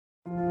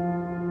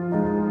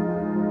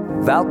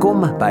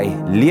Welkom by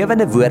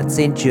Lewende Woord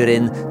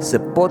Centurion se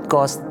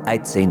podcast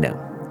uitsending.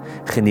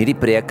 Geniet die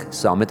preek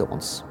saam met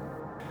ons.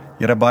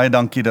 Here, baie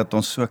dankie dat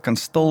ons so kan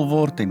stil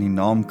word en die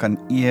naam kan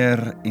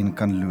eer en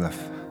kan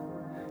loof.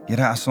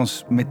 Here, as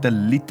ons met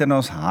 'n lied in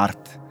ons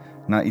hart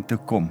na U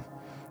toe kom,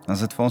 dan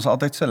is dit vir ons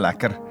altyd so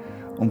lekker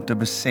om te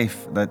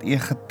besef dat U 'n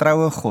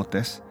getroue God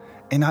is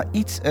en daar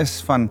iets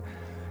is van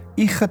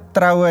U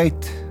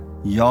getrouheid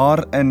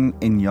jaar in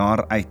en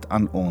jaar uit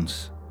aan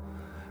ons.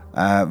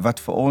 Wat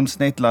vir ons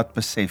net laat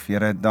besef,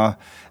 Here,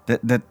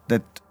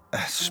 dit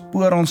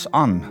spoor ons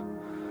aan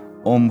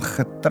om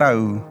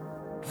getrou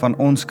van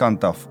ons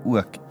kant af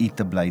ook U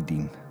te bly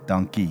dien.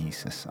 Dankie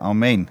Jesus.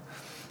 Amen.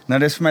 Nou,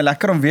 dis vir my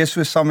lekker om weer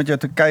so saam met jou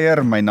te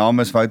kuier. My naam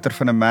is Wouter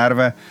van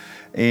Merwe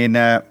en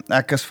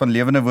ek is van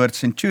Lewende Woord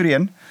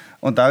Centurion.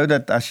 Onthou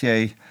dat as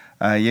jy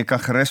kan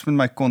gerus met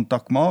my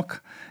kontak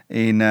maak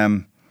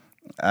en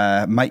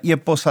my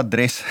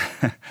e-posadres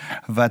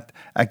wat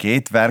ek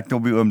het werk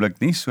op die oomblik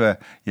nie, so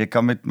jy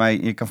kan vir my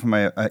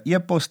 'n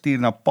e-pos stuur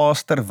na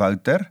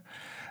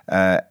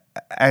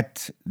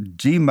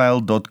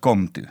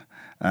pastorwouter@gmail.com toe.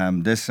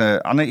 Dis 'n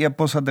ander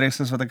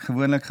e-posadres wat ek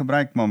gewoonlik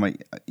gebruik, maar my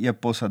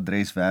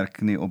e-posadres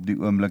werk nie op die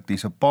oomblik nie.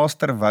 So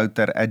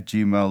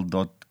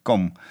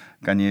pastorwouter@gmail.com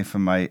kan jy vir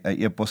my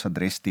 'n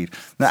e-posadres stuur.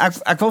 Nou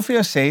ek wil vir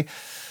jou sê,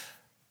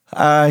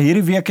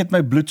 hierdie week het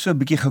my bloed so 'n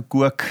bietjie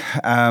gekook,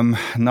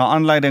 na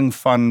aanleiding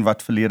van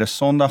wat verlede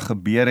Sondag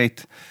gebeur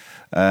het,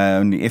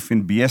 in die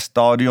FNB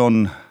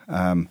stadion.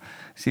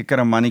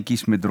 Sekere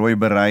mannetjies met rooi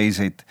bereis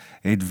het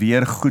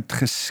weer goed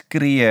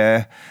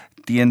geskree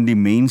teen die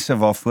mense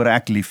waarvoor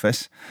ek lief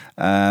is.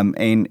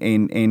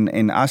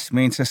 En as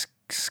mense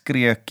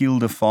skree kill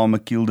the farmer,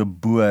 kill the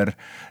boer,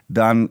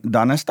 dan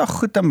is daar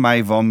goed in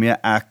my waarmee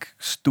ek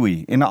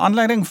stoei. En na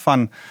aanleiding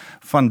van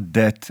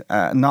dit,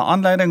 na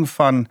aanleiding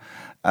van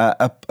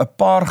 'n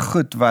paar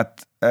goed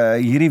wat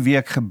hierdie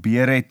week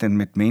gebeur het en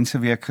met mense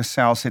wie ek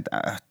gesels het,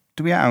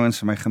 2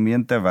 ouens in my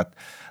gemeente wat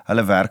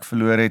hulle werk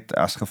verloor het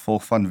as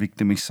gevolg van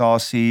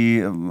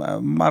victimisasie,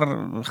 maar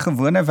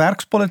gewone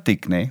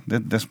werkspolitiek, nee.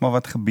 Dis maar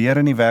wat gebeur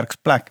in die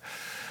werksplek.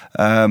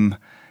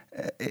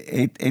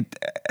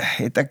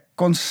 Het ek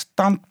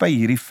konstant by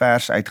hierdie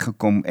vers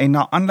uitgekom en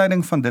na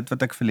aanleiding van dit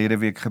wat ek verlede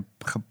week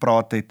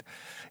gepraat het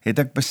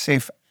ek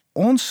besef,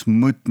 ons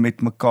moet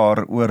met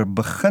mekaar oor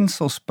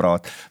beginsels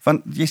praat,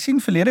 want jy sien,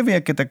 verlede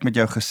week het ek met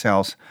jou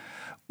gesels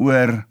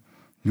oor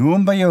hoe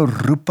om by jou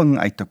roeping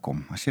uit te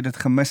kom. As jy dit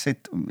gemis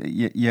het,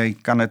 jy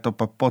kan dit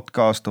op 'n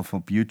podcast of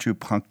op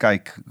YouTube gaan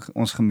kyk,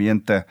 ons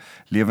gemeente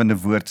Lewende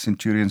Woord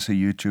Centurion se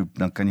YouTube,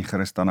 dan kan jy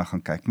gerus daarna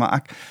gaan kyk. Maar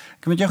ek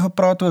het met jou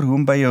gepraat oor hoe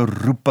om by jou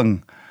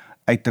roeping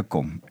uit te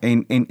kom,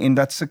 en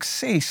dat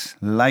sukses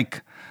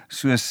lyk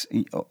soos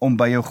om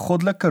by jou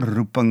goddelike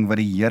roeping wat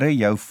die Here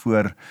jou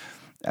voor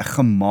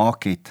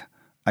gemaak het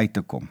uit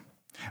te kom.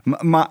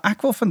 Maar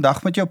ek wil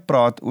vandag met jou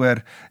praat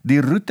oor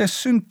die roete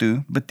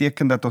soontoe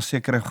beteken dat ons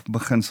sekere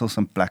beginsels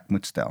in plek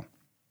moet stel.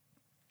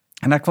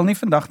 En ek wil nie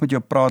vandag met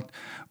jou praat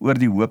oor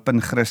die hoop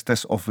in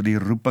Christus of die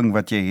roeping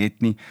wat jy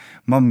het nie,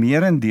 maar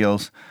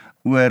meerendeels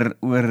oor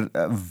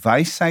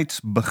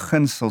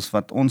wysheidsbeginsels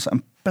wat ons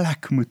in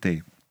plek moet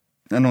hê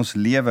in ons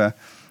lewe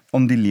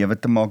om die lewe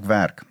te maak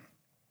werk.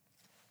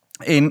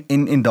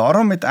 En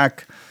daarom het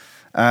ek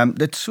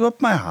dit so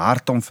op my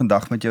hart om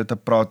vandag met jou te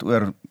praat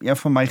oor een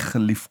van my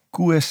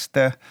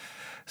geliefkoeste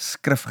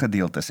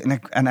skrifgedeeltes.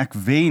 En ek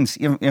wens,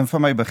 een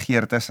van my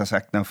begeertes, as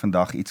ek nou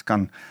vandag iets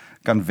kan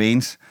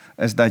wens,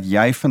 is dat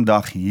jy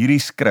vandag hierdie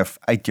skrif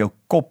uit jou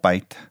kop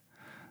uit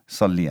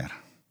sal leer.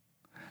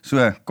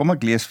 So, kom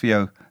ek lees vir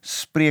jou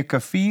Spreuke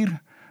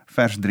 4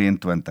 vers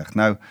 23.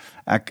 Nou,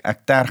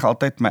 ek terg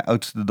altyd my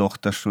oudste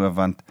dogter so,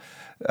 want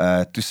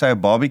toe sy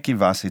 'n babietjie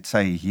was, het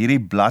sy hierdie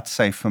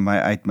bladsy vir my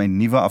uit my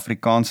nuwe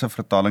Afrikaanse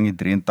vertaling, die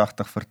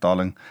 83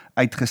 vertaling,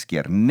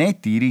 uitgeskeer.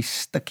 Net hierdie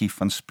stukkie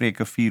van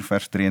Spreuke 4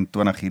 vers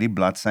 23, hierdie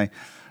bladsy,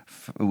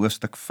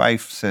 hoofstuk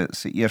 5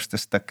 se eerste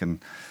stuk en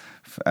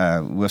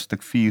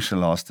hoofstuk 4 se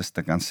laaste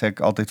stuk. Dan sê ek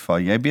altyd vir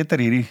haar, jy beter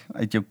hierdie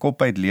uit jou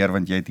kop uit leer,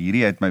 want jy het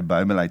hierdie uit my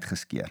Bybel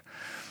uitgeskeer.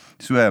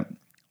 So,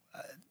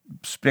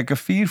 Spreuke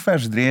 4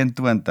 vers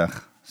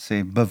 23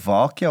 sê,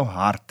 bewaak jou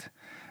hart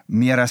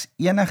meer as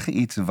enige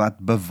iets wat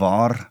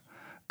bewaar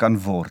kan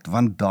word,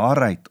 want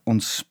daaruit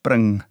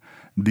ontspring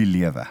die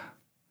lewe.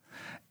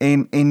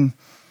 En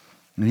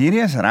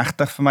hierdie is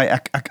regtig vir my,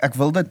 ek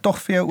wil dit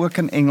tog vir jou ook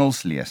in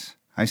Engels lees.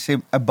 Hy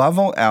sê,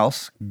 above all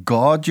else,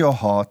 guard your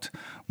heart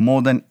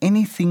more than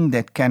anything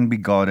that can be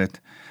guarded,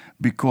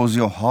 because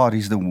your heart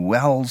is the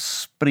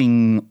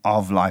wellspring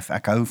of life.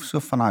 Ek hou so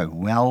van hy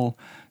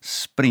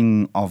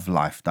wellspring of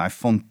life, die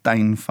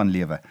fontein van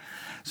lewe.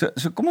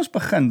 So kom ons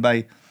begin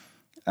by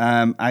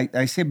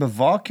hy sê,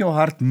 bewaak jou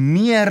hart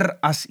meer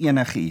as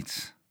enige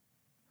iets.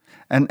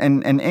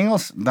 In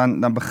Engels,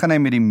 dan begin hy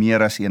met die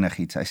meer as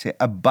enige iets. Hy sê,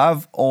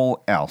 above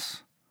all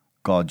else,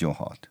 guard your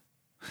heart.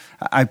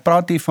 Hy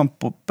praat hier van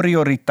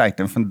prioriteit,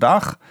 en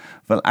vandag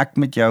wil ek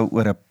met jou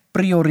oor 'n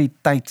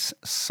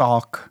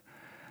prioriteitssaak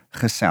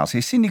gesels.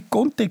 Jy sien die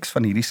konteks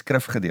van hierdie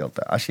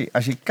skrifgedeelte. As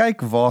jy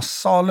kyk waar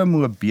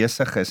Salomo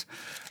besig is,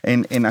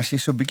 en as jy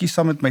so 'n bietjie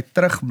saam met my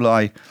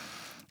terugblaai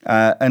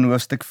in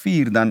hoofstuk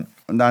 4,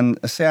 dan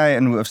sê hy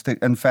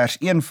in vers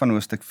 1 van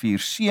hoofstuk 4,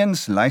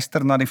 seuns,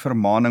 luister na die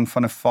vermaning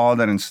van 'n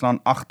vader en slaan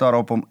ag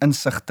daarop om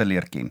insig te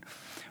leer ken.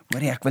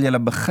 Hoorie, ek wil julle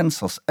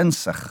beginsels,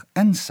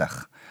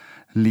 insig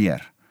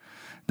leer.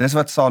 Dis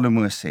wat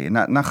Salomo sê.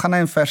 Nou gaan hy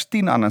in vers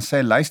 10 aan, en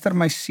sê, luister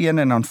my seun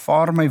en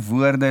aanvaar my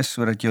woorde,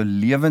 sodat jou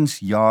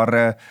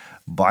lewensjare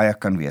baie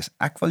kan wees.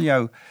 Ek wil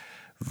jou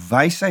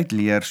wysheid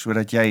leer,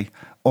 sodat jy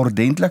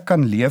ordentlik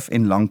kan leef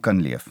en lang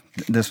kan leef.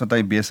 Dis wat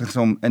hy besig is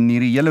om in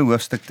hierdie hele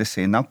hoofstuk te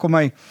sê. Nou kom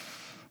hy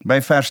by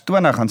vers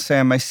 20, en sê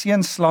hy, my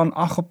seun, slaan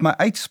ag op my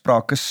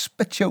uitsprake,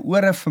 spit jou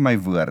ore vir my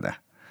woorde.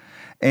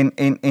 En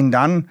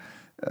dan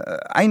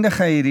eindig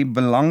hy hierdie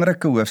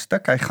belangrike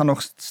hoofstuk. Hy gaan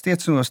nog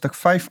steeds in hoofstuk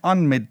 5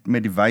 aan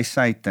met die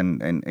wysheid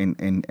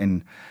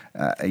en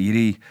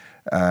hierdie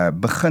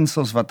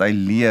beginsels wat hy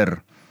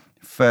leer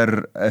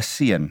vir 'n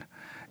seun.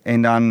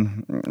 En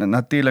dan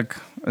natuurlik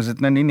is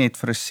dit nou nie net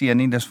vir 'n seun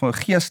nie, dis vir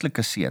 'n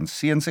geestelike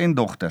seuns en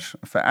dogters,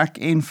 vir ek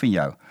en vir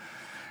jou.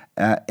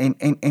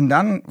 En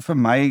dan vir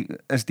my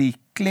is die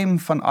klem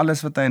van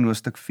alles wat hy in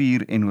hoofstuk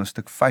 4 en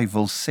hoofstuk 5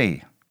 wil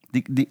sê.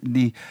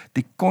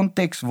 Die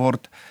konteks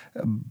word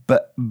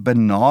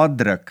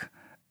benadruk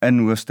in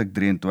hoofstuk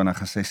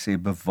 23 as hy sê,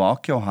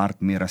 bewaak jou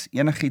hart meer as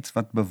enigiets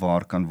wat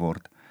bewaar kan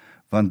word,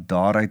 want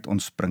daaruit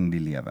ontspring die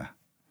lewe.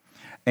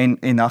 En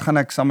dan gaan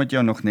ek saam met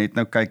jou nog net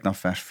nou kyk na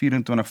vers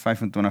 24,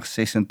 25,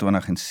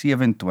 26 en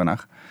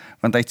 27,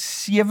 want hy het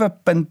 7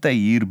 punte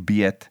hier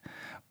beet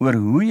oor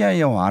hoe jy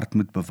jou hart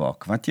moet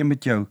bewaak, wat jy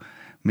met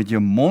jou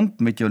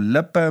mond, met jou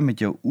lippe, met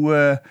jou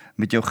oë,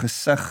 met jou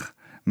gesig,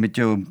 met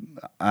jou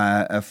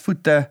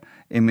voete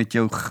en met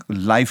jou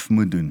lyf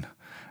moet doen.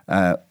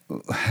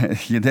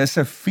 Dit is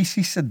 'n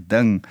fisiese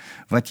ding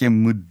wat jy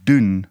moet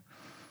doen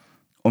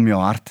om jou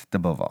hart te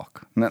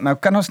bewaak. Nou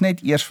kan ons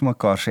net eers vir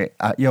mekaar sê,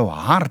 jou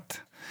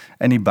hart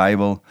in die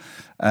Bybel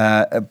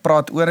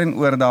praat oor en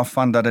oor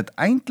daarvan dat dit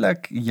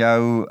eintlik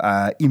jou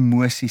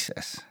emosies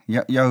is.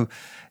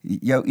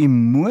 Jou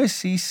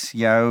emosies,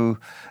 jou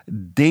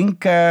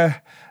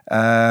denke,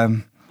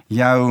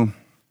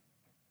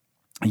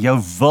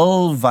 jou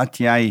wil wat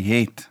jy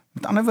het.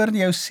 Met ander woorde,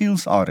 jou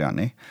sielsarea,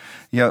 né?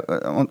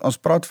 Ons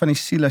praat van die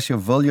siel as jou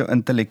wil, jou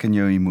intellek en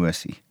jou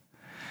emosie.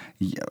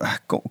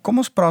 Kom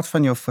ons praat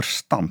van jou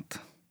verstand.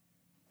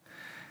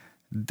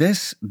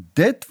 Dis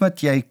dit wat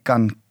jy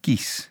kan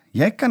kies.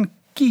 Jy kan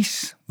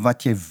kies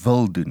wat jy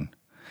wil doen.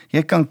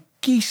 Jy kan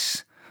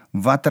kies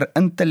watter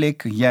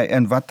intellek jy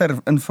en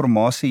watter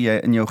informasie jy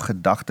in jou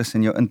gedagtes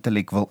en jou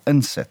intellek wil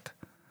insit.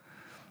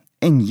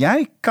 En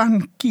jy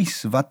kan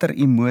kies watter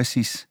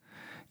emosies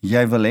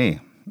jy wil hê.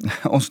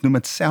 Ons noem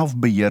dit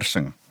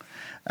selfbeheersing.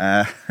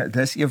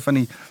 Dis een van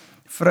die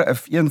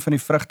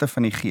vrugte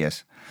van die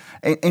gees.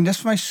 En dis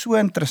vir my so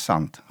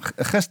interessant.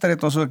 Gister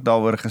het ons ook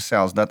daaroor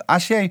gesels, dat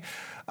as jy,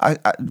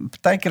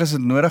 partykeer is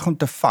dit nodig om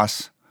te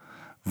vas,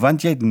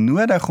 want jy het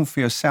nodig om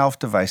vir jouself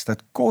te wys,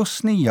 dat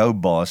kos nie jou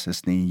baas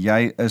is nie,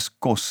 jy is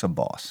kos se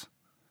baas.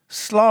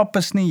 Slaap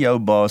is nie jou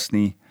baas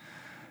nie,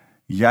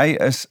 jy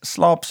is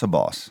slaap se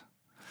baas.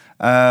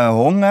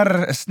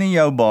 Honger is nie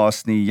jou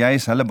baas nie, jy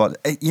is hulle baas.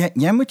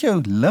 Jy moet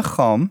jou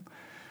liggaam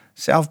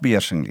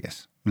selfbeheersing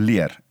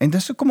leer. En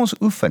dis hoekom ons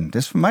oefen.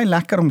 Dis vir my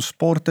lekker om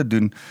sport te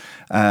doen.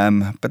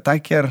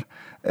 Partykeer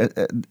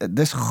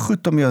dis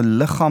goed om jou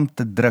liggaam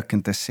te druk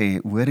en te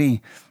sê,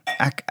 hoorie,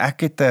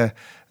 ek het 'n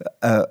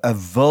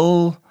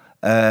wil,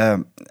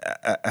 'n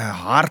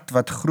hart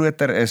wat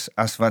groter is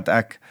as wat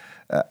ek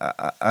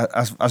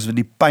as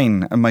die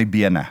pyn in my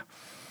bene.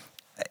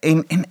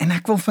 En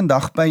ek wil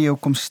vandag by jou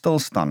kom stil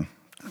staan.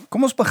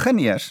 Kom ons begin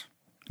eers.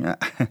 Ja,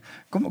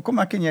 kom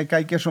ek en jy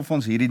kyk eers of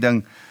ons hierdie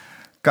ding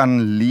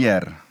kan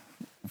leer.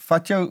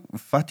 Vat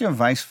jou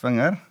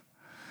wysvinger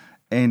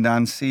en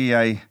dan sê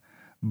jy,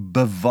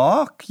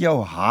 bewaak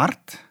jou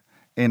hart,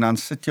 en dan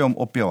sit jy hom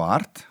op jou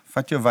hart.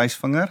 Vat jou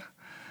wysvinger.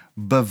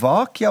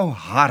 Bewaak jou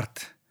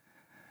hart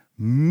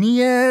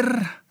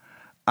meer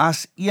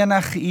as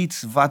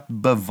enigiets wat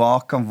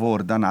bewaak kan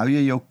word, dan hou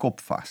jy jou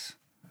kop vas.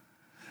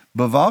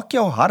 Bewaak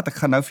jou hart, ek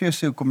gaan nou vir jou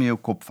sê hoekom jy jou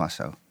kop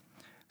vashou.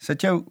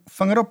 Sit jou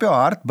vinger op jou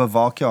hart,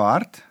 bewaak jou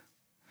hart,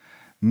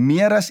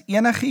 meer as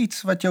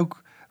enigiets wat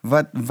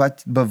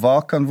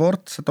bewaak kan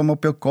word, sit hom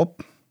op jou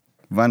kop,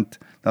 want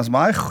daar's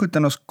baie goed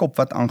in ons kop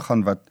wat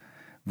aangaan,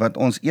 wat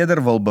ons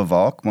eerder wil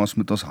bewaak, maar ons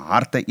moet ons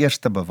harte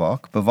eerste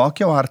bewaak. Bewaak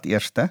jou hart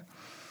eerste.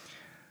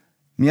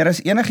 Meer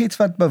as enigiets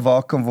wat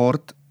bewaak kan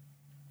word,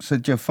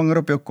 sit jou vinger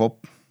op jou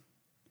kop,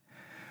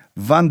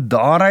 want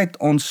daaruit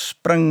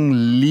ontspring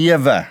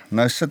lewe.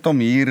 Nou sit hom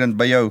hier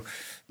by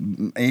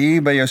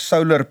jou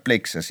solar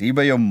plexus, hier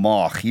by jou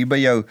maag, hier by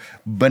jou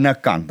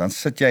binnekant, dan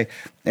sit jy,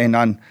 en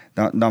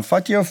dan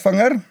vat jy jou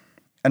vinger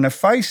in 'n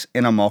vuis,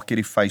 en dan maak jy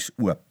die vuis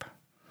oop.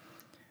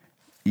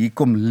 Hier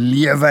kom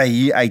lewe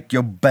hier uit,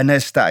 jou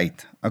binneste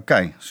uit.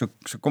 Okay, so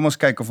kom ons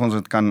kyk of ons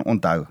dit kan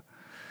onthou.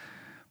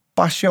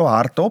 Pas jou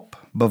hart op,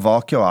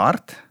 bewaak jou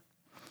hart,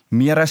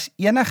 meer as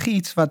enige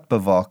iets wat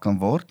bewaak kan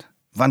word,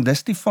 want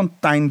dis die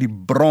fontein, die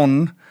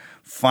bron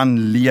van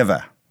lewe.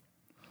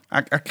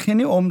 Ek gee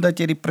nie om dat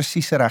jy die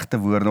presiese regte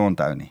woorde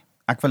onthou nie.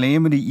 Ek wil hê jy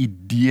moet die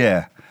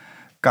idee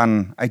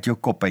kan uit jou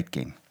kop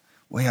uitken.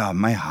 O ja,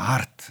 my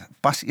hart,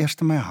 pas eers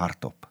my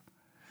hart op.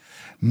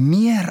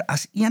 Meer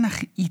as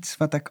enige iets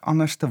wat ek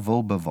anders te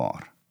wil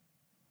bewaar.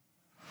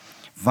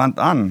 Want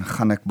dan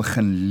gaan ek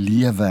begin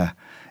lewe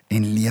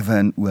en lewe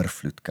in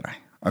oorvloed kry.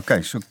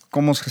 Ok, so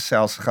kom ons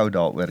gesels gou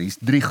daaroor. Hier's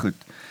 3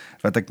 goed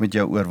wat ek met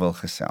jou oor wil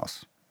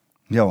gesels.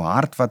 Jou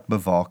hart wat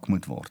bewaak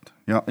moet word.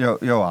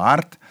 Jou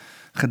hart,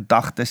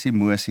 gedagtes,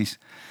 emosies.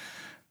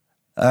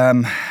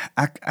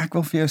 Ek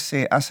wil vir jou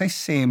sê, as hy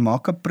sê,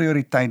 maak 'n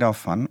prioriteit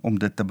daarvan om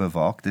dit te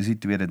bewaak, dis die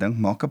tweede ding,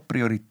 maak 'n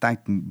prioriteit,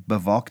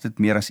 bewaak dit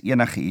meer as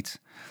enige iets,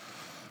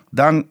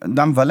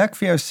 dan wil ek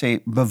vir jou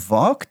sê,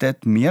 bewaak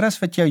dit meer as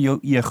wat jou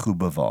ego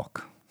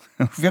bewaak.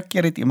 Hoeveel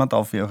keer het iemand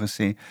al vir jou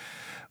gesê,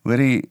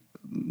 hoorie,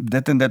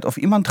 dit en dit, of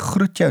iemand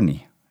groet jou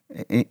nie.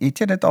 Het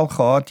jy dit al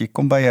gehad, jy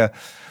kom by 'n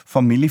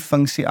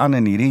familiefunksie aan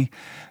en hierdie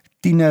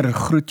tiener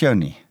groet jou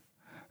nie.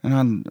 En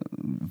dan,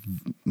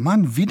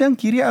 man, wie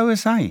dink hierdie ou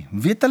is hy?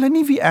 Weet hulle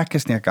nie wie ek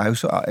is nie? Ek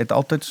het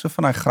altyd so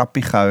van die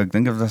grappie gehou. Ek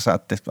dink dit was 'n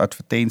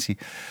advertensie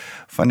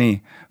van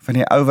die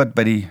ou wat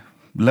by die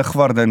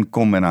ligwaardin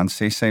kom en dan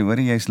sê sy, hoor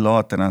jy's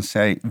laat, en dan sê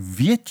hy,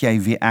 weet jy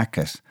wie ek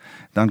is?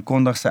 Dan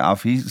kondig sy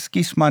af,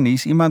 skus man,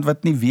 hier's iemand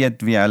wat nie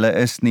weet wie hulle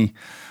is nie,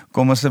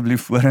 kom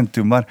asseblief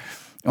vorentoe, maar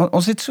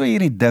ons het so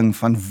hierdie ding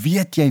van,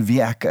 weet jy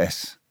wie ek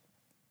is?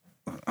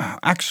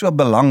 Ek so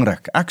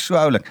belangrik, ek so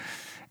oulik,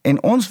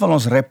 en ons wil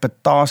ons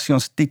reputasie,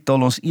 ons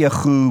titel, ons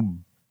ego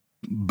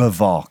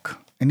bewaak,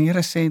 en die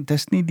Here sê,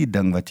 dis nie die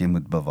ding wat jy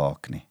moet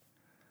bewaak nie,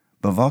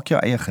 bewaak jou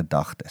eie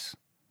gedagtes.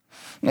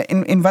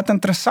 En wat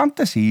interessant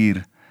is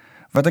hier,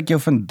 wat ek jou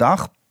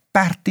vandag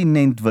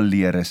pertinent wil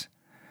leer is,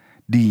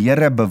 die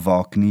Here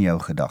bewaak nie jou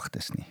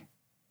gedagtes nie.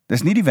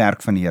 Dis nie die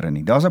werk van die Here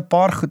nie. Daar's 'n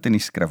paar goed in die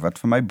skrif wat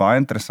vir my baie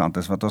interessant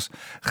is, wat ons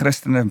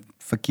Christene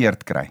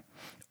verkeerd kry.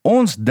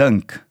 Ons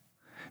dink,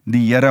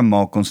 die Here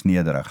maak ons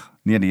nederig.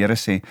 Nee, die Here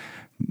sê,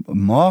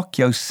 maak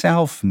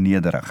jouself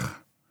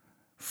nederig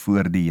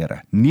voor die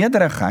Here.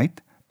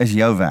 Nederigheid is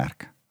jou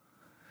werk.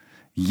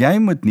 Jy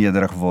moet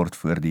nederig word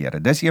voor die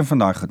Here. Dis een van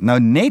daai goed. Nou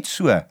net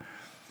so,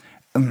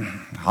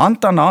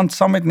 hand aan hand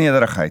saam met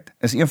nederigheid,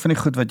 is een van die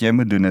goed wat jy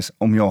moet doen, is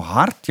om jou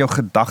hart, jou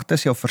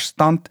gedagtes, jou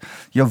verstand,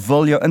 jou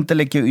wil, jou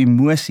intellek, jou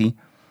emosie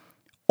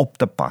op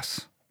te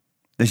pas.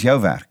 Dis jou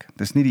werk,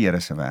 dis nie die Here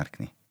se werk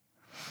nie.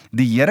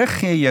 Die Here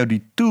gee jou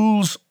die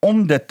tools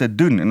om dit te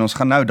doen, en ons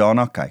gaan nou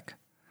daarna kyk.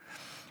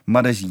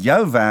 Maar dis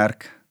jou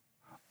werk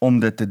om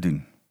dit te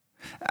doen.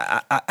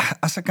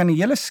 As ek aan die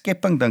hele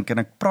skepping dink, en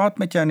ek praat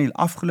met jou in die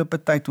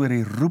afgelope tyd oor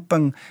die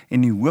roeping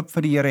en die hoop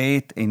wat die Here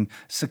het, en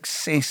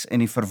sukses en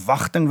die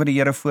verwagting wat die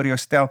Here voor jou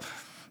stel,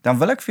 dan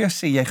wil ek vir jou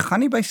sê, jy gaan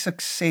nie by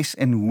sukses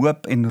en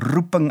hoop en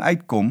roeping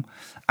uitkom,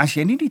 as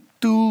jy nie die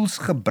tools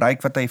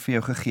gebruik wat hy vir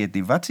jou gegee het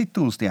nie. Wat is die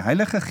tools? Die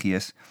Heilige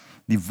Gees,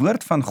 die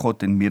woord van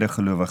God en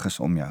medegelowiges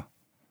om jou.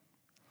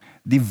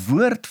 Die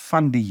woord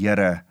van die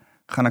Here,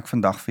 gaan ek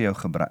vandag vir jou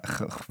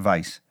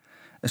wys,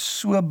 is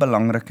so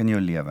belangrik in jou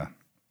lewe.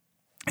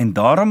 En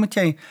daarom moet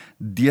jy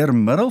deur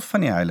middel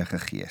van die Heilige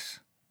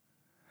Gees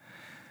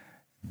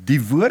die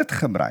woord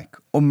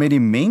gebruik om met die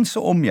mense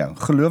om jou,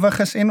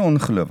 gelowiges en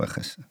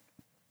ongelowiges,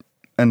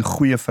 in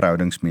goeie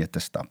verhoudings mee te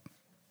stap.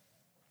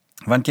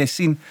 Want jy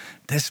sien,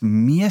 dis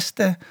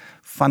meeste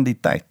van die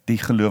tyd, die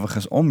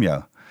gelowiges om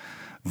jou,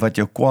 wat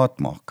jou kwaad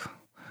maak,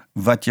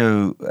 wat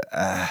jou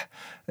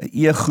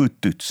ego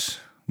toets,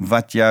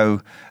 wat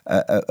jou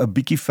 'n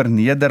bietjie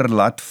verneder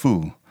laat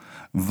voel,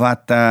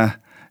 wat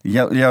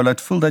jou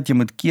laat voel dat jy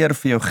moet keer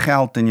vir jou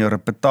geld en jou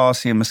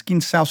reputasie en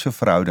miskien selfs jou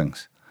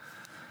verhoudings.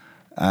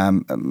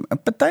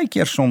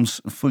 Partykeer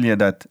soms voel jy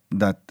dat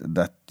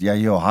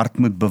jy jou hart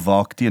moet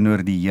bewaak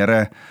teenoor die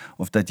Here,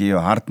 of dat jy jou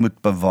hart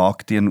moet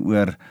bewaak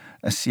teenoor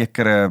 'n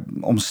sekere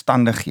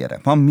omstandighede.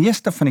 Maar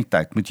meeste van die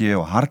tyd moet jy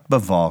jou hart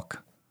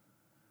bewaak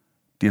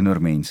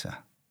teenoor mense.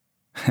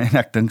 En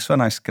ek dink so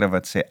aan hy skrif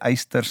wat sê,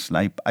 yster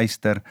slyp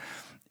yster,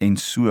 en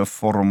so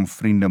vorm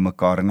vriende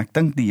mekaar. En ek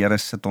dink die Here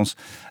sit ons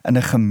in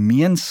 'n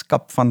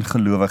gemeenskap van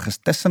gelowiges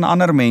tussen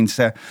ander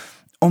mense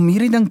om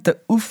hierdie ding te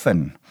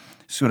oefen,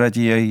 sodat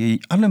jy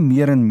al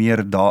meer en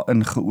meer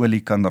daarin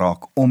geolie kan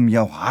raak om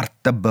jou hart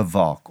te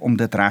bewaak, om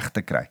dit reg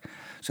te kry.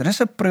 So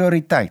dis 'n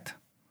prioriteit.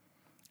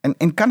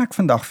 En kan ek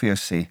vandag vir jou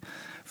sê,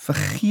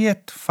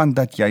 vergeet van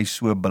dat jy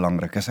so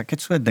belangrik is. Ek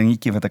het so 'n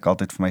dingetjie wat ek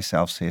altyd vir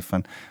myself sê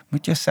van,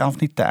 moet jouself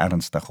nie te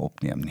ernstig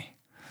opneem nie.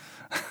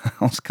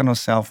 Ons kan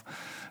onsself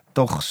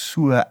tog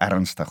so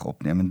ernstig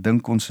opneem en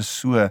dink ons is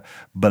so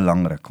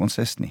belangrik. Ons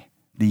is nie.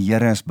 Die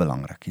Here is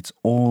belangrik. It's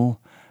all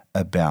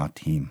about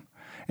him.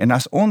 En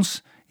as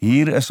ons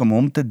hier is om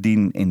hom te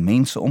dien en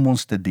mense om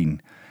ons te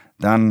dien,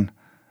 dan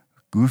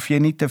hoef jy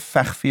nie te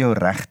veg vir jou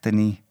regte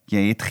nie.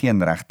 Jy het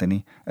geen regte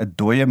nie. 'n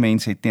Dooie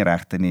mens het nie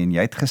regte nie, en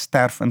jy het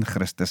gesterf in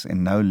Christus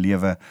en nou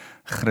lewe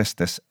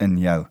Christus in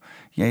jou.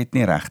 Jy het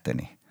nie regte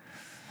nie.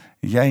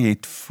 Jy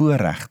het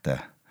voorregte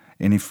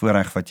en die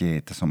voorreg wat jy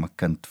het is om 'n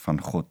kind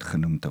van God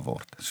genoem te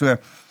word. So,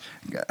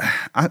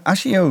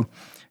 as jy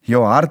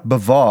jou hart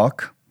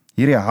bewaak,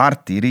 hierdie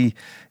hart,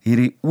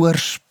 hierdie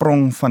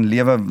oorsprong van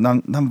lewe,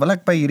 dan wil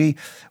ek by hierdie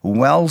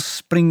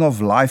wellspring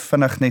of life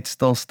vinnig net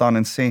stil staan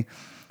en sê,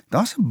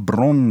 daar's 'n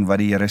bron wat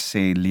die Here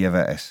sê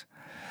lewe is.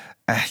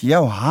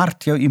 Jou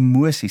hart, jou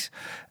emosies.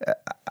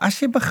 As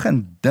jy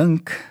begin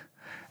dink,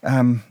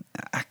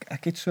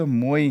 ek het so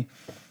mooi,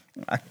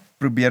 ek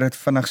probeer dit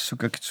vinnig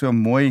soek, ek het so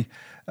mooi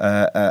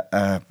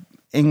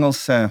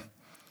Engelse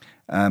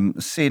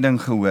sê ding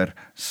gehoor.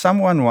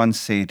 Someone once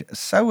said,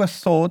 sow a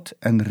thought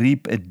and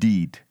reap a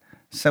deed.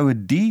 Sow a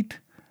deed,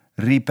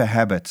 reap a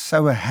habit.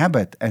 Sow a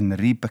habit and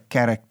reap a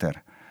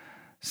character.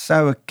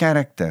 Sow a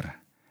character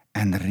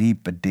and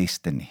reap a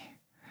destiny.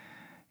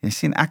 Jy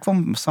sien, ek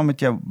wil saam met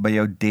jou by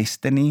jou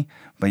destiny,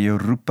 by jou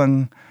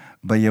roeping,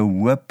 by jou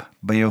hoop,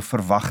 by jou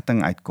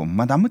verwagting uitkom.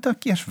 Maar dan moet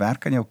ek eers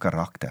werk aan jou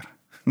karakter.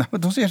 Nou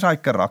moet ons eers daai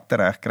karakter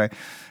regkry.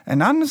 En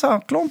dan is daar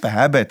 'n klomp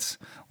habits.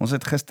 Ons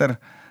het gister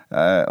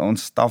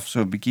ons staf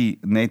so 'n bietjie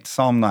net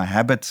saam na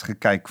habits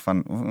gekyk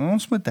van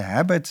ons moet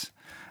habits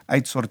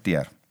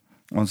uitsorteer.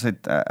 Ons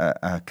het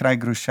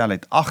Craig Rochelle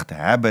het 8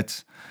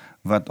 habits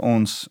wat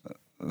ons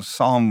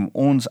saam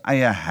ons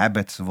eie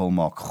habits wil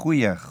maak.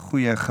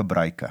 Goeie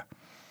gebruike.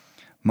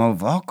 Maar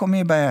waar kom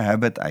jy by 'n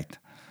habit uit?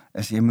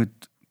 Is jy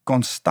moet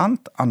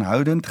konstant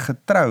aanhoudend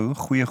getrou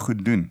goeie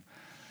goed doen.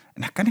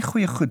 En ek kan nie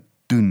goeie goed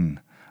doen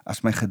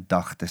as my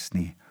gedagtes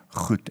nie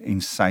goed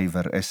en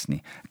suiwer is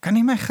nie. Ek kan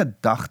nie my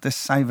gedagtes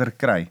suiwer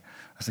kry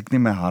as ek nie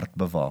my hart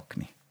bewaak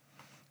nie.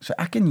 So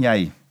ek en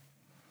jy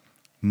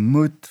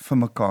moet vir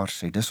mekaar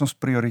sê, dis ons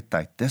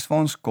prioriteit, dis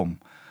waar ons kom.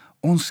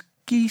 Ons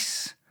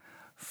kies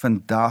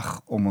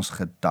vandag om ons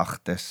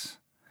gedagtes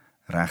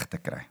reg te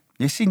kry.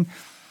 Jy sien,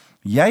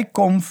 jy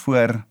kom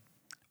voor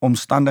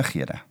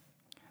omstandighede.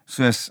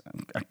 Soos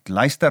ek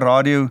luister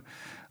radio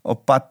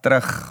op pad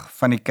terug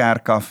van die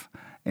kerk af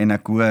en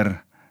ek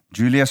hoor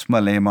Julius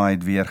Malema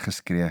het weer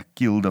geskree,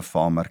 kill the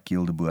farmer,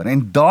 kill the boer.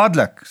 En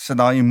dadelik sit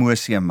daar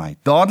emosie in my.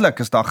 Dadelik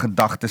is daar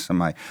gedagtes in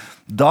my.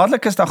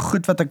 Dadelik is daar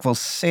goed wat ek wil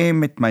sê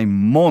met my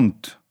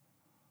mond.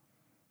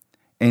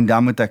 En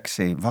dan moet ek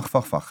sê,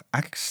 wag.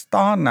 Ek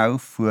staan nou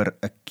voor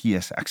 'n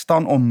keuse. Ek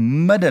staan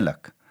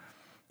onmiddellik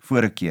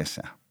voor 'n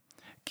keuse.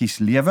 Kies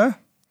lewe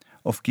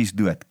of kies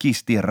dood.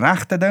 Kies die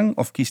regte ding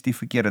of kies die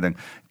verkeerde ding.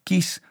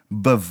 Kies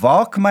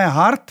bewaak my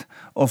hart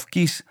of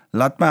kies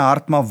laat my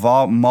hart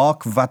maar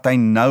maak wat hy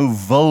nou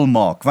wil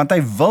maak. Want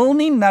hy wil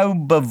nie nou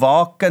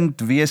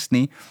bewaakend wees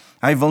nie.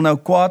 Hy wil nou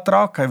kwaad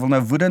raak, hy wil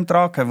nou woedend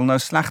raak, hy wil nou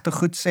slegte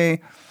goed sê.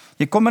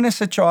 Jy kom in 'n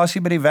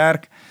situasie by die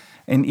werk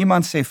en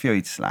iemand sê vir jou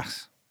iets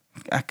slegs.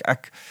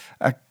 Ek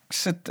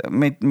sit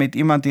met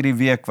iemand hierdie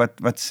week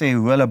wat sê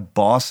hoe hulle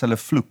baas hulle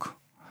vloek.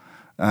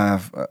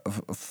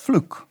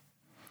 Vloek.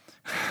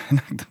 En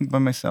ek dink by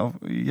myself,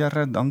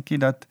 Here, dankie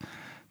dat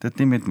dit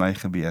nie met my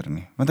gebeur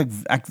nie. Want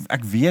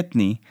ek weet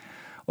nie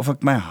of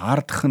ek my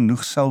hart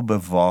genoeg sal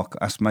bewaak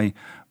as my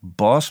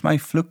baas my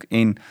vloek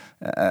en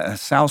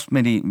selfs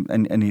met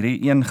in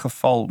hierdie een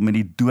geval met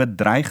die dood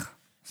dreig,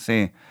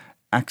 sê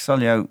ek sal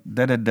jou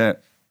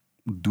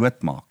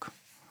doodmaak.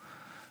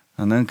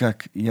 Dan dink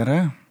ek,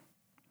 Here,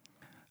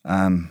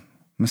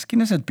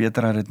 miskien is dit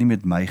beter dat dit nie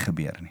met my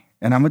gebeur nie.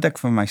 En dan moet ek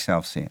vir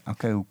myself sê,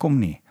 okay, hoekom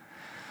nie?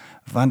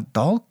 Want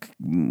dalk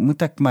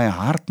moet ek my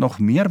hart nog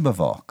meer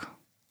bewaak.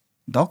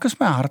 Dalk is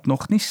my hart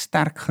nog nie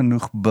sterk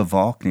genoeg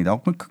bewaak nie.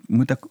 Dalk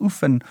moet ek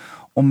oefen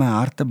om my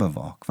hart te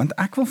bewaak. Want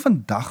ek wil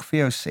vandag vir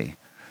jou sê,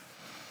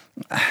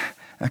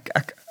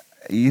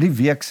 hierdie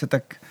week sit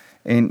ek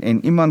en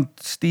iemand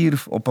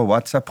stuur op 'n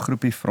WhatsApp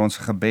groepie vir ons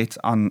gebed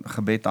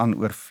aan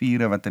oor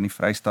vure wat in die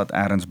Vrystaat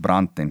ergens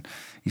brand en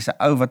hier's 'n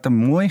ou wat 'n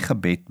mooi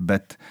gebed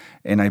bid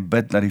en hy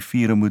bid dat die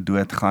vure moet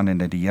doodgaan en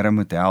dat die Here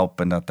moet help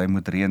en dat hy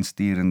moet reën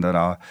stuur en dat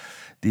daar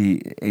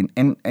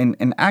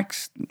en ek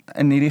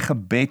in hierdie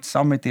gebed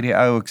saam met hierdie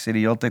ou, ek sê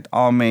die hele tyd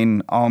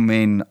amen,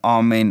 amen,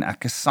 amen,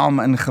 ek is saam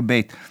in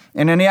gebed.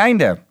 En aan die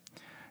einde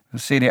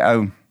sê die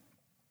ou,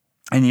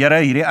 en Here,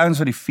 hierdie ouens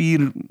wat die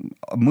vuur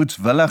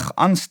moetswillig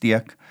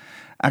aansteek,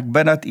 ek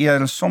bid dat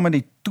U sommer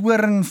die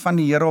toorn van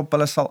die Here op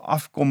hulle sal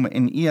afkom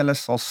en U hulle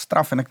sal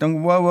straf. En ek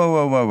dink,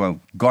 wow,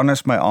 gone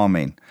is my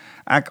amen.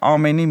 Ek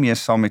amen nie meer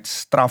saam met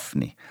straf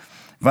nie.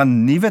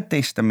 Want Nuwe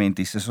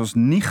Testamenties is ons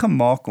nie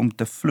gemaak om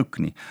te vloek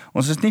nie.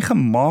 Ons is nie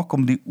gemaak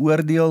om die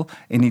oordeel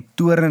en die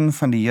toorn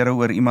van die Here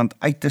oor iemand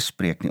uit te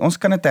spreek nie. Ons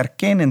kan dit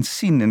herken en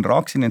sien en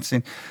raak sien en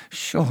sê,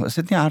 "Sjoe, is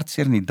dit nie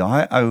hartseer nie?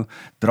 Daai ou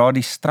dra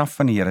die straf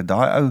van die Here.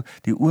 Daai ou,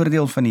 die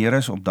oordeel van die Here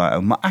is op daai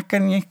ou." Maar ek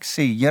kan nie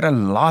sê, "Here,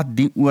 laat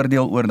die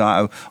oordeel oor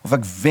daai ou." Of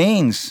ek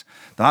wens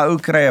daai ou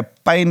kry 'n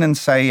pyn in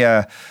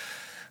sy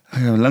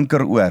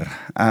linkeroor.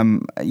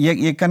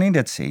 Jy kan nie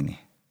dit sê nie.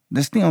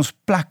 Dis nie ons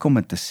plek om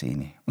dit te sê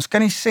nie. Ons kan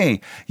nie sê,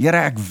 Here,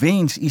 ek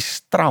wens U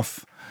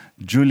straf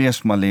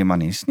Julius Malema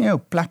nie. Dis nie jou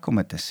plek om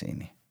dit te sê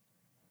nie.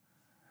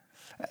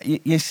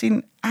 Jy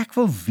sien, ek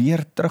wil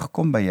weer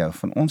terugkom by jou,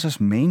 van ons is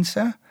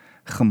mense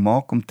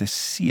gemaak om te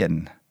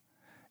seën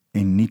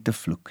en nie te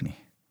vloek nie.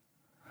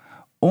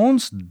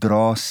 Ons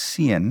dra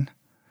seën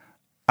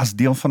as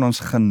deel van ons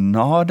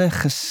genade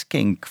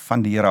geskenk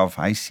van die Here af.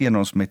 Hy seën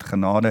ons met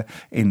genade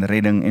en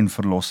redding en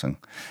verlossing.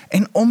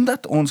 En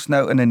omdat ons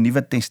nou in 'n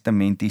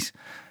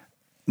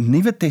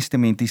Nuwe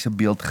Testamentiese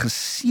beeld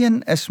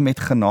geseën is met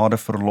genade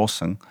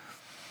verlossing,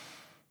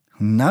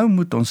 nou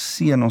moet ons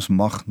sien, ons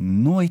mag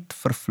nooit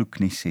vervloek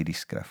nie, sê die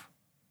skrif.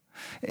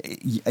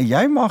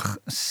 Jy mag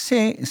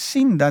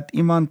sien dat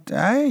iemand,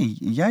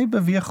 jy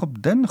beweeg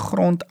op dun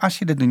grond as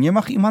jy dit doen. Jy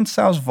mag iemand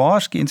selfs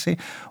waarsku en sê,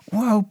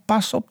 wow,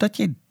 pas op dat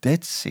jy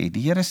dit sê.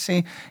 Die Here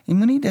sê, jy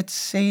moenie dit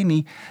sê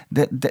nie,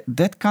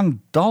 dit kan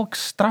dalk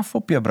straf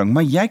op jou bring,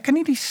 maar jy kan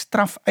nie die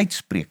straf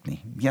uitspreek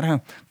nie.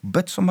 Here,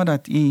 bid sommer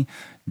dat u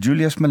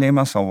Julius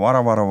Malema sal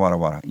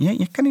wara.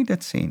 Jy kan nie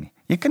dit sê nie.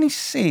 Jy kan nie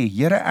sê,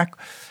 Here,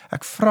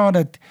 ek vra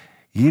dat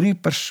hierdie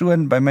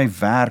persoon by my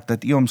werk,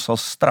 dat u hom sal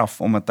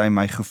straf, omdat hy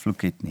my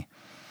gevloek het nie.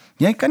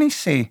 Jy kan nie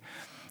sê,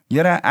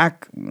 Here,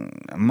 ek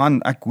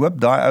hoop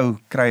daai ou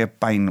kry 'n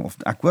pyn, of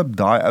ek hoop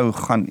daai ou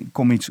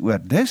kom iets oor.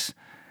 Dis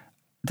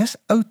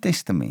Ou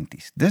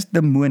Testamenties, dis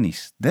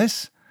demonies,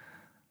 dis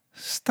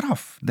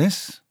straf,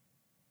 dis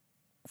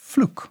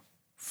vloek,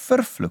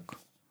 vervloek.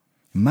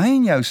 My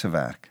en jou se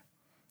werk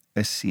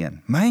is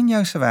seën. My en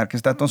jou se werk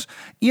is dat ons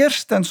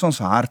eerstens ons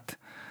hart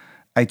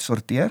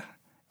uitsorteer,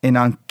 en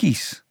dan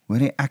kies. Hoor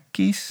jy, ek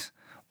kies,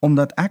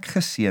 omdat ek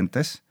geseënd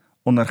is,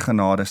 onder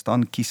genade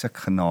staan, kies ek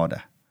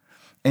genade.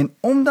 En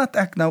omdat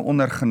ek nou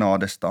onder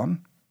genade staan,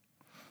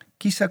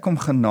 kies ek om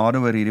genade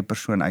oor hierdie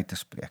persoon uit te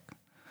spreek.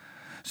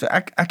 So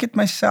ek het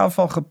myself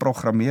al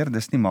geprogrammeer,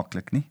 dis nie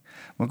maklik nie,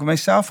 maar ek het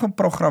myself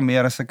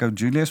geprogrammeer as ek ou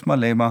Julius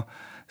Malema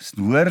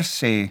hoor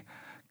sê,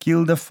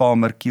 kill the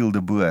farmer, kill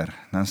the boer,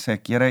 dan sê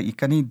ek, Here, jy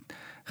kan nie,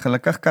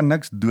 gelukkig kan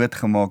niks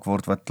doodgemaak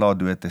word wat klaar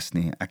dood is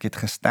nie, ek het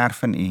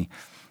gesterf in u.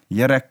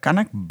 Here, kan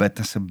ek bid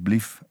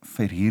asseblief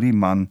vir hierdie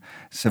man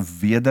se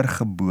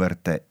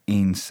wedergeboorte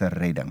en se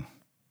redding?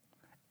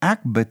 Ek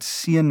bid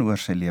seën oor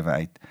sy lewe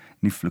uit,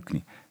 nie vloek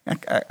nie.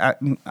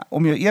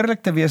 Om jou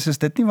eerlik te wees, is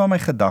dit nie waar my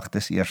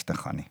gedagtes eers te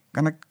gaan nie.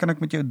 Kan ek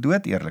met jou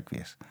dood eerlik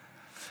wees?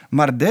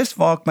 Maar dis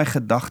waar ek my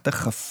gedagte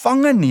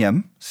gevange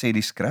neem, sê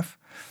die skrif,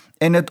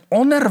 en het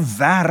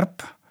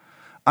onderwerp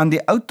aan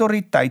die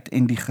autoriteit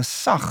en die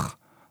gesag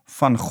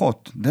van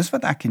God. Dis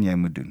wat ek en jy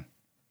moet doen.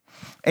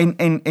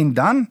 En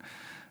dan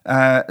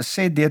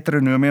sê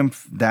Deuteronomium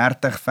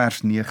 30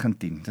 vers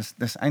 19.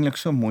 Dis eintlik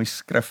so 'n mooi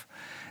skrif.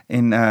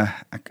 En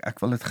ek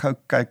wil dit gou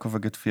kyk of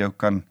ek dit vir jou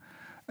kan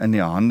in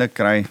die hande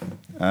kry.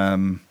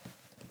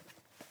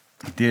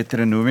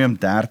 Deuteronomium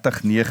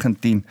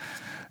 30:19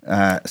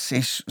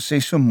 sê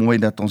so mooi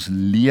dat ons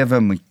lewe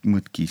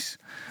moet kies.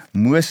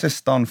 Moses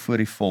staan voor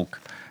die volk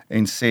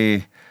en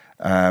sê,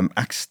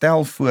 ek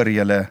stel voor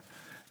julle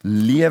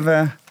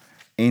lewe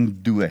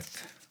en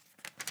dood.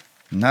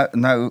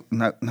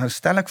 Nou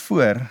stel ek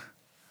voor,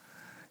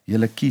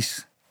 julle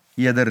kies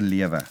eerder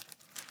lewe.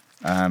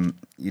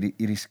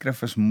 Hierdie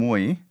skrif is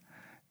mooi,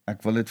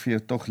 ek wil dit vir jou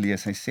tog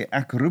lees. Hy sê,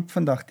 ek roep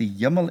vandag die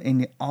hemel en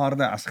die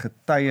aarde as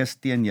getuies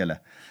teen julle,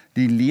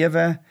 die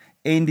lewe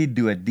en die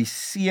dood, die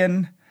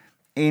seën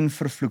en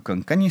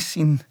vervloeking. Kan jy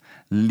sien,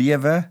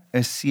 lewe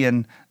is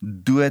seën,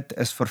 dood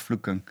is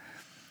vervloeking.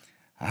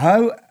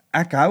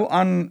 Ek hou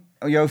aan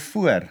jou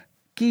voor,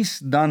 kies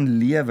dan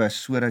lewe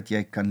sodat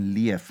jy kan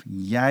leef,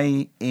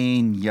 jy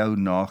en jou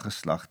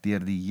nageslag, deur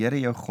die Here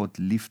jou God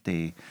lief te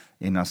hê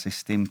en na sy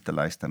stem te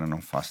luister en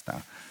hom vas te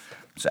hou.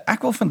 So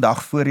ek wil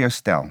vandag voor jou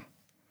stel,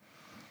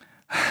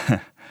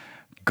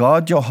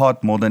 guard your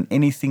heart more than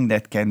anything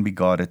that can be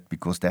guarded,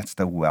 because that's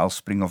the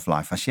wellspring of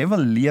life. As jy wil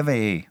lewe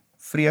hê,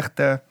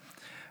 vreugde,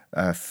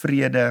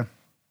 vrede,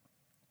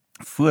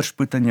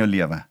 voorspoed in jou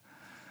lewe,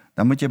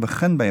 dan moet jy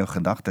begin by jou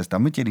gedagtes,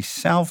 dan moet jy die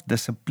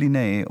selfdissipline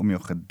hê om jou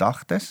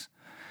gedagtes,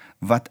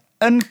 wat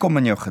inkom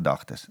in jou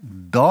gedagtes,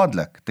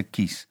 dadelik te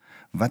kies.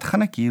 Wat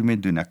gaan ek hiermee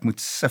doen? Ek moet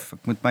sif,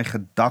 ek moet my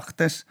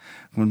gedagtes,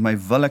 ek moet my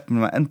wil, ek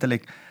moet my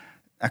intellek,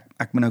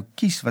 ek moet nou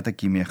kies wat ek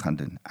hiermee gaan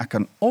doen. Ek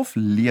kan of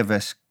lewe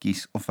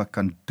kies, of ek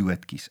kan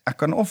dood kies. Ek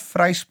kan of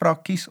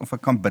vryspraak kies, of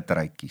ek kan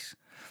bitterheid kies.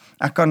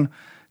 Ek kan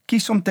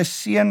kies om te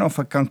seën, of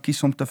ek kan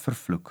kies om te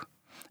vervloek.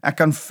 Ek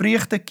kan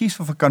vreugde kies,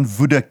 of ek kan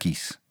woede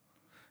kies.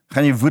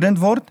 Gaan jy woedend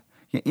word?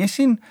 Jy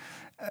sien,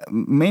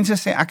 mense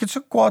sê, ek het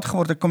so kwaad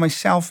geword, ek kan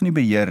myself nie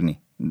beheer nie.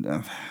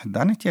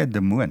 Dan het jy 'n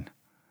demoon.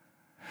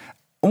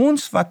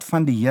 Ons wat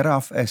van die Here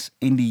af is,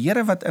 en die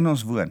Here wat in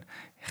ons woon,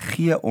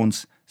 gee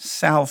ons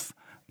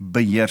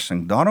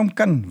selfbeheersing. Daarom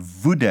kan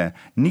woede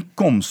nie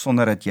kom,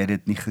 sonder dat jy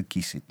dit nie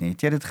gekies het nie.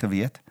 Het jy dit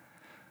geweet?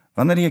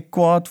 Wanneer jy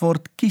kwaad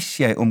word, kies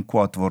jy om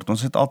kwaad te word.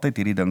 Ons het altyd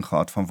hierdie ding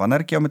gehad, van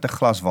wanneer ek jou met 'n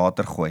glas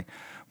water gooi,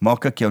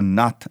 maak ek jou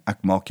nat,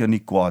 ek maak jou nie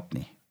kwaad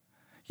nie.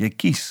 Jy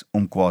kies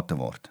om kwaad te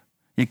word.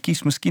 Jy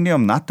kies miskien nie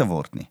om nat te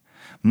word nie.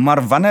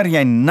 Maar wanneer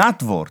jy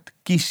nat word,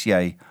 kies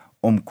jy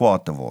om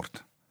kwaad te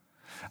word.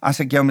 As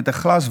ek jou met 'n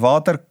glas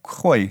water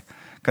gooi,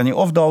 kan jy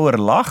of daaroor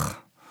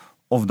lag,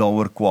 of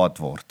daaroor kwaad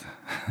word.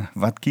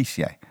 Wat kies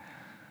jy?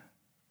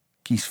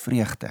 Kies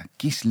vreugde,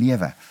 kies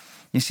lewe.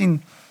 Jy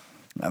sien,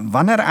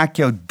 wanneer ek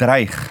jou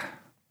dreig,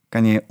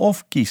 kan jy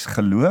of kies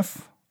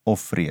geloof,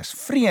 of vrees.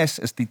 Vrees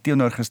is die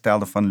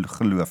teenoorgestelde van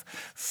geloof.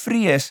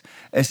 Vrees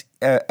is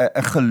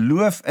 'n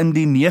geloof in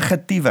die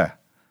negatiewe.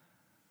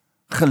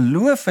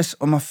 Geloof is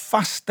om 'n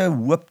vaste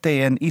hoop te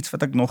hê in iets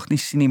wat ek nog nie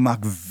sien nie, maar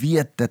ek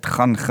weet dit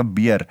gaan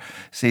gebeur,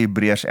 sê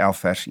Hebreërs 11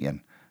 vers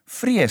 1.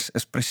 Vrees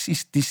is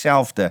presies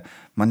dieselfde,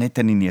 maar net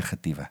in die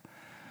negatiewe.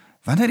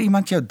 Wanneer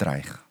iemand jou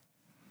dreig,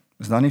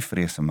 is daar nie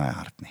vrees in my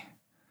hart nie.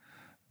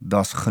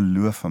 Daar's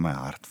geloof in my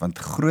hart, want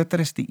groter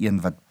is die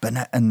een wat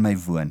binne in my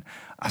woon,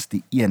 as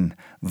die een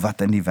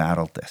wat in die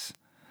wêreld is.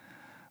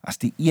 As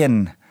die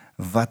een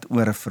wat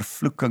oor 'n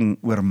vervloeking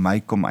oor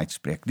my kom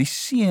uitspreek. Die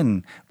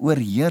seën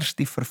oorheers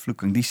die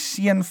vervloeking. Die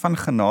seën van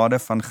genade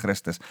van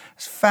Christus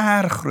is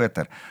ver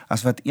groter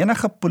as wat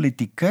enige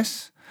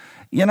politikus,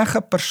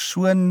 enige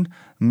persoon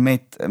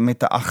met 'n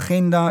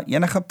agenda,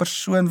 enige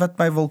persoon wat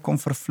my wil kom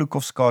vervloek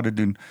of skade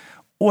doen,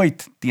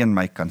 ooit teen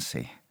my kan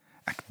sê.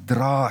 Ek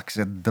is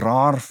 'n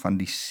draer van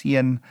die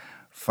seën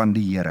van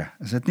die Here.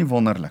 Is dit nie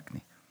wonderlik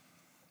nie?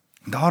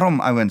 Daarom,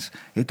 ouens,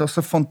 het ons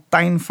 'n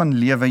fontein van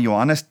lewe.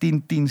 Johannes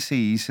 10:10 sê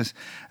Jesus,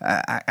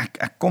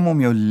 ek kom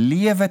om jou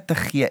lewe te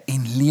gee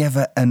en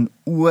lewe in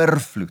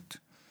oorvloed.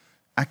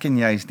 Ek en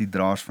jy is die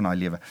draers van daai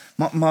lewe.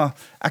 Maar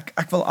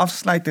ek wil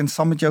afsluit en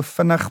saam met jou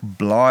vinnig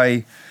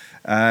blaai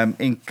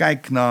en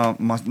kyk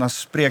na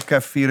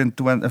Spreuke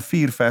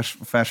 4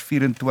 vers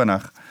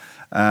 24.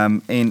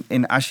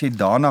 En as jy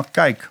daarna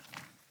kyk,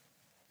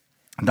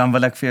 dan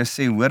wil ek vir jou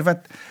sê,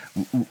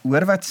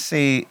 hoor wat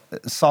sê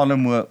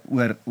Salomo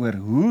oor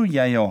hoe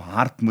jy jou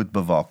hart moet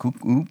bewaak.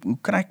 Hoe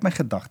kry ek my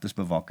gedagtes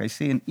bewaak? Hy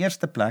sê in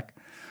eerste plek,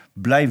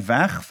 bly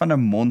weg van 'n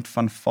mond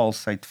van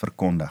valsheid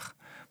verkondig.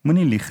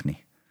 Moenie lieg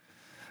nie.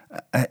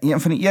 Een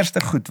van die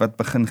eerste goed wat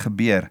begin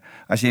gebeur,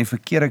 as jy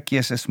verkeerde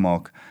keuses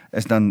maak,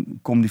 is dan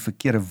kom die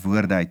verkeerde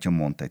woorde uit jou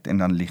mond uit en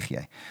dan lieg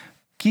jy.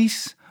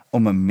 Kies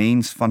om 'n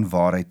mens van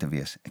waarheid te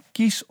wees.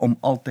 Kies om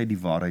altyd die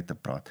waarheid te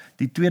praat.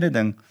 Die tweede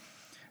ding,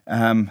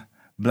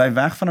 bly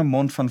weg van 'n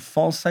mond van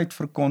valsheid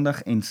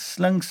verkondig en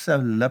slinkse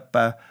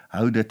lippe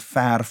hou dit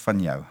ver van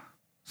jou.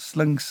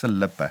 Slinkse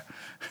lippe.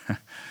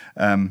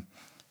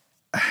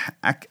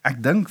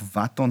 Ek dink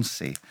wat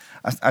ons sê,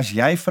 as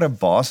jy vir 'n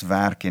baas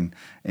werk en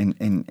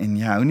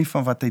jy hou nie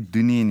van wat hy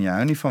doen nie en jy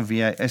hou nie van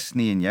wie hy is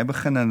nie en jy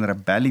begin in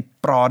rebellie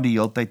praat die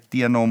hele tyd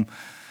teen hom,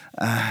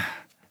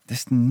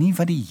 dis nie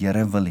wat die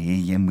Here wil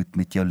hê jy moet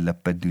met jou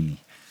lippe doen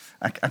nie.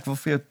 Ek wil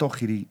vir jou tog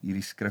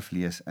hierdie skrif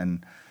lees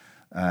in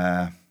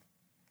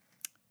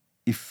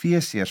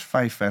Efesiërs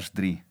 5 vers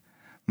 3.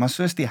 Maar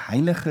soos die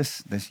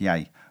heiliges, dis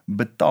jy,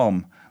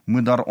 betaam,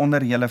 moet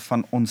daaronder julle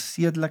van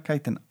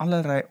onsedelikheid en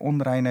allerlei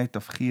onreinheid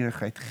of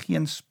gierigheid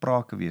geen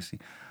sprake wees nie.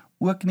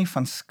 Ook nie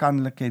van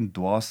skandelike en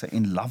dwaase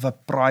en lawwe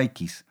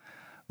praatjies,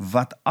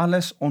 wat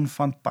alles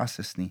onvanpas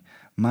is nie,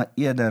 maar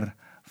eerder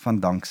van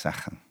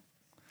danksegging.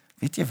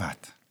 Weet jy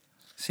wat?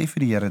 Sê vir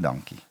die Here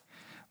dankie.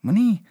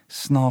 Moenie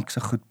snaakse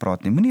goed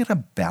praat nie, moenie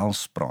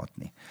rebels praat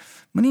nie.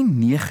 Moenie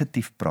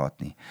negatief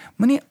praat nie.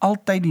 Moenie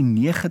altyd die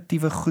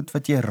negatiewe goed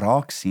wat jy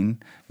raak sien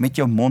met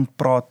jou mond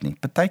praat nie.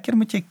 Partykeer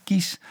moet jy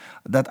kies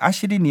dat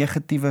as jy die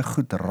negatiewe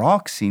goed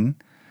raak sien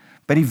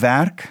by die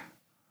werk,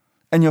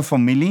 in jou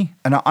familie,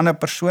 in 'n ander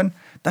persoon,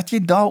 dat jy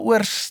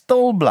daaroor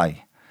stil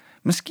bly.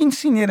 Miskien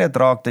sien jy dit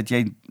raak dat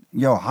jy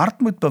jou hart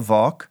moet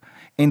bewaak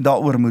en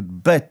daaroor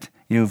moet bid.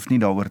 Jy hoef nie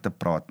daaroor te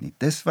praat nie.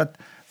 Dis wat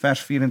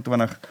vers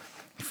 24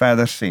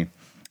 verder sê.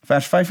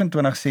 Vers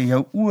 25 sê,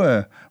 jou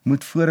oë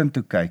moet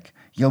vorentoe kyk,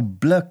 jou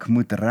blik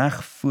moet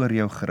reg voor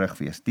jou gerig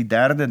wees. Die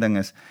derde ding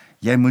is,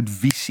 jy moet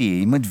visie hê,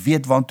 jy moet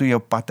weet waartoe jou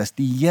pad is.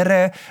 Die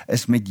Here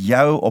is met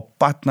jou op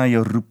pad na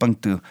jou roeping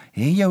toe.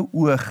 Hê jou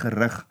oë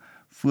gerig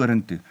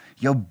vorentoe.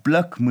 Jou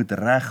blik moet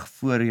reg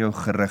voor jou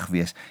gerig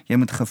wees. Jy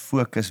moet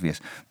gefokus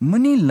wees.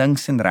 Moenie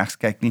links en regs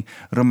kyk nie.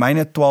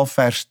 Romeine 12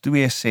 vers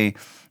 2 sê,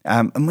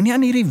 moenie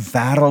aan hierdie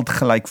wêreld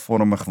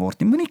gelykvormig word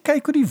nie. Moenie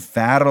kyk hoe die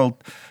wêreld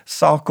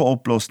sake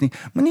oplos nie.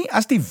 Moenie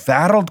as die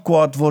wêreld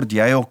kwaad word,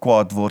 jy ook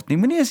kwaad word nie.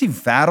 Moenie as die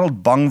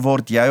wêreld bang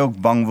word, jy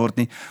ook bang word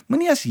nie.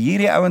 Moenie as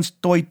hierdie ouens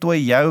toi,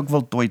 jy ook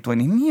wil toi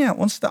nie. Nee,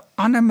 ons het 'n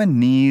ander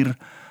manier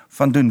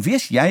van doen.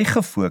 Wees jy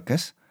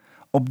gefokus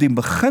op die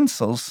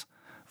beginsels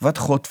wat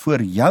God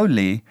voor jou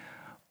lê,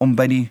 om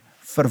by die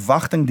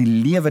verwagting, die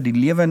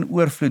lewe in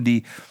oorvloed,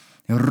 die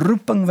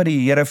roeping wat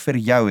die Here vir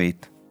jou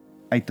het,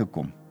 uit te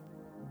kom.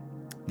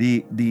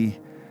 Die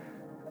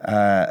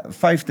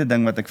vyfde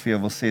ding wat ek vir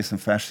jou wil sê is in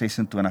vers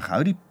 26,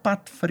 hou die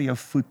pad vir jou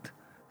voet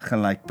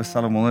gelyk.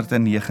 Psalm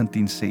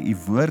 119 sê, u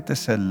woord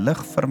is 'n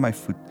lig vir my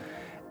voet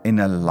en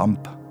 'n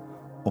lamp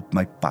op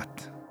my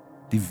pad.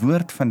 Die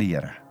woord van die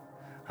Here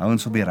hou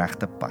ons op die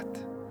regte pad.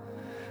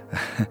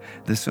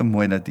 Dit is so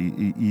mooi dat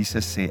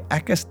Jesus sê,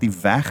 ek is die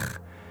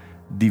weg,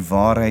 die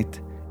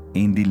waarheid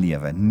en die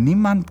lewe.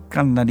 Niemand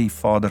kan na die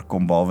Vader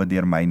kom behalwe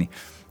deur my nie.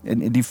 En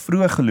die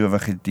vroeë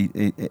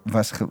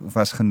gelowiges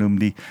was genoem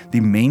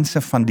die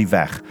mense van die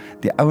weg,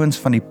 die ouens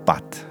van die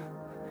pad.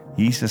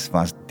 Jesus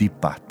was die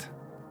pad.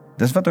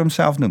 Dis wat hy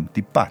homself noem,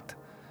 die pad.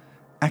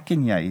 Ek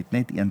en jy het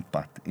net een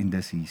pad en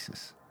dis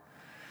Jesus.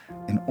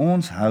 En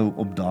ons hou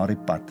op daardie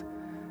pad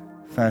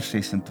vers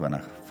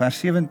 26. Vers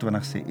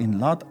 27 sê, en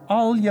laat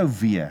al jou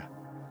weë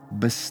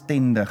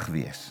bestendig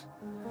wees.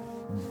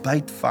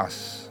 Byt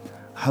vas,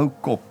 hou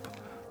kop,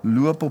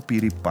 loop op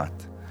hierdie pad.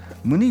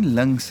 Moenie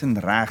links en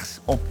regs,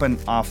 op en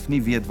af,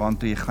 nie weet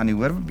waartoe jy gaan nie.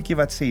 Hoor 'n bietjie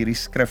wat sê hierdie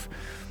skrif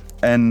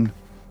in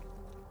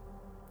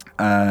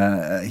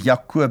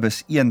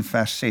Jakobus 1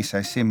 vers 6.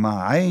 Hy sê,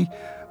 maar hy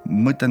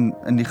moet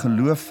in die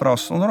geloof vra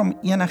sonder om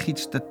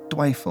enigiets te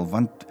twyfel,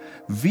 want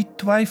wie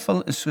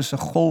twyfel is soos 'n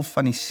golf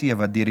van die see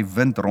wat deur die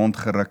wind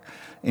rondgeruk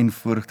en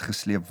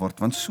voortgesleep word,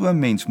 want so 'n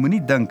mens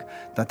moenie dink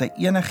dat hy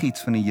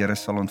enigiets van die Here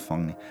sal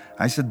ontvang nie.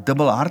 Hy's 'n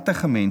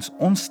dubbelhartige mens,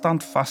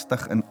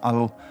 onstandvastig in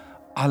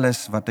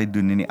alles wat hy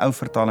doen. In die ou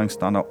vertaling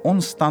staan daar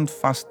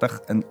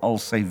onstandvastig in al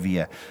sy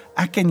weë.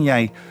 Ek en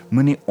jy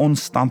moenie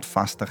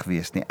onstandvastig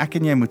wees nie. Ek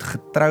en jy moet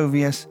getrou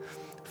wees,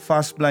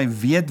 vasbly,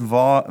 weet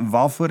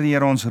waarvoor die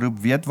Here ons roep,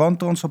 weet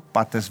waantoe ons op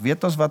pad is,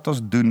 weet ons wat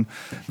ons doen,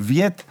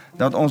 weet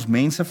dat ons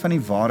mense van die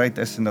waarheid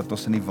is en dat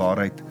ons in die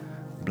waarheid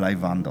bly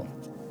wandel.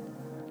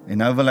 En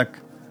nou wil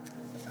ek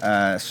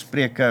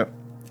Spreuke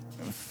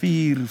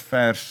 4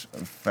 vers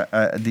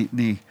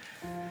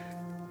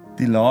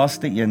die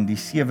laaste een, die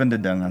 7de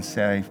ding, dan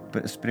sê hy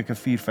Spreuke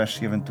 4 vers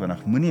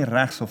 27, moenie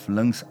regs of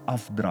links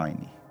afdraai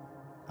nie.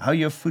 Hou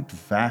jou voet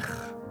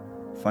weg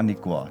van die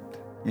kwaad.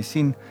 Jy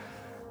sien,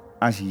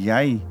 as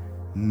jy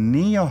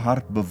nie jou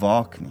hart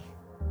bewaak nie,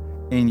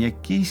 en jy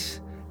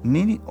kies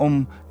nie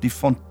om die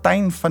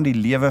fontein van die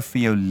lewe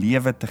vir jou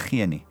lewe te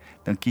gee nie,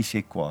 dan kies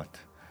jy kwaad.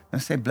 Dan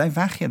sê, bly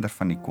weg eerder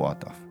van die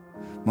kwaad af.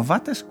 Maar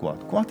wat is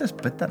kwaad? Kwaad is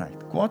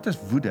bitterheid, kwaad is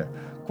woede,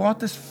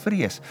 kwaad is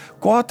vrees,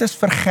 kwaad is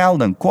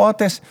vergelding,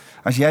 kwaad is,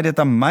 as jy dit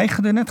aan my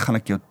gedoen het, gaan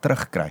ek jou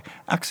terugkry.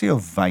 Ek sê jou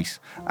wys.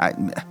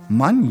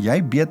 Man,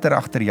 jy beter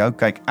agter jou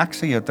kyk, ek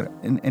sê jou terug.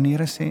 En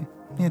Here sê,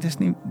 nee,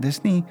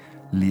 dis nie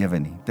lewe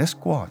nie, dis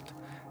kwaad.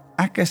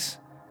 Ek is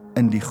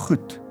in die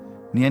goed,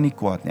 nie in die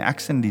kwaad nie. Ek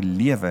is in die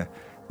lewe,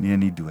 nie in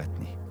die dood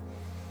nie.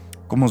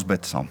 Kom ons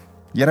bid saam.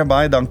 Here,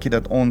 baie dankie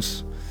dat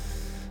ons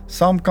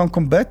saam kan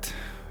kom bid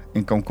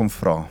en kan kom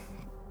vra.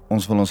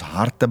 Ons wil ons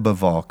harte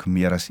bewaak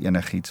meer as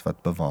enigiets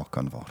wat bewaak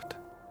kan word.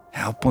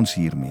 Help ons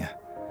hiermee.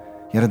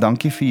 Here,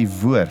 dankie vir u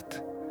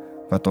woord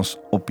wat ons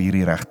op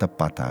hierdie regte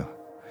pad hou.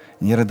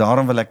 En Here,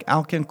 daarom wil ek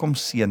elkeen kom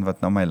seën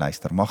wat na my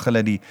luister. Mag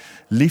hulle die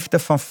liefde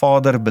van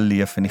Vader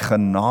beleef en die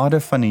genade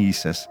van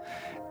Jesus.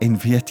 En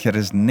weet, Here,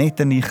 is net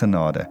in die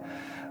genade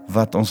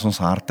wat ons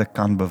harte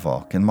kan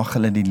bewaak. En mag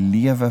hulle die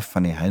lewe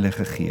van die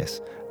Heilige Gees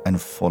in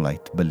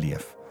volheid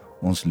beleef.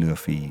 Ons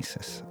loof vir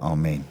Jesus.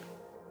 Amen.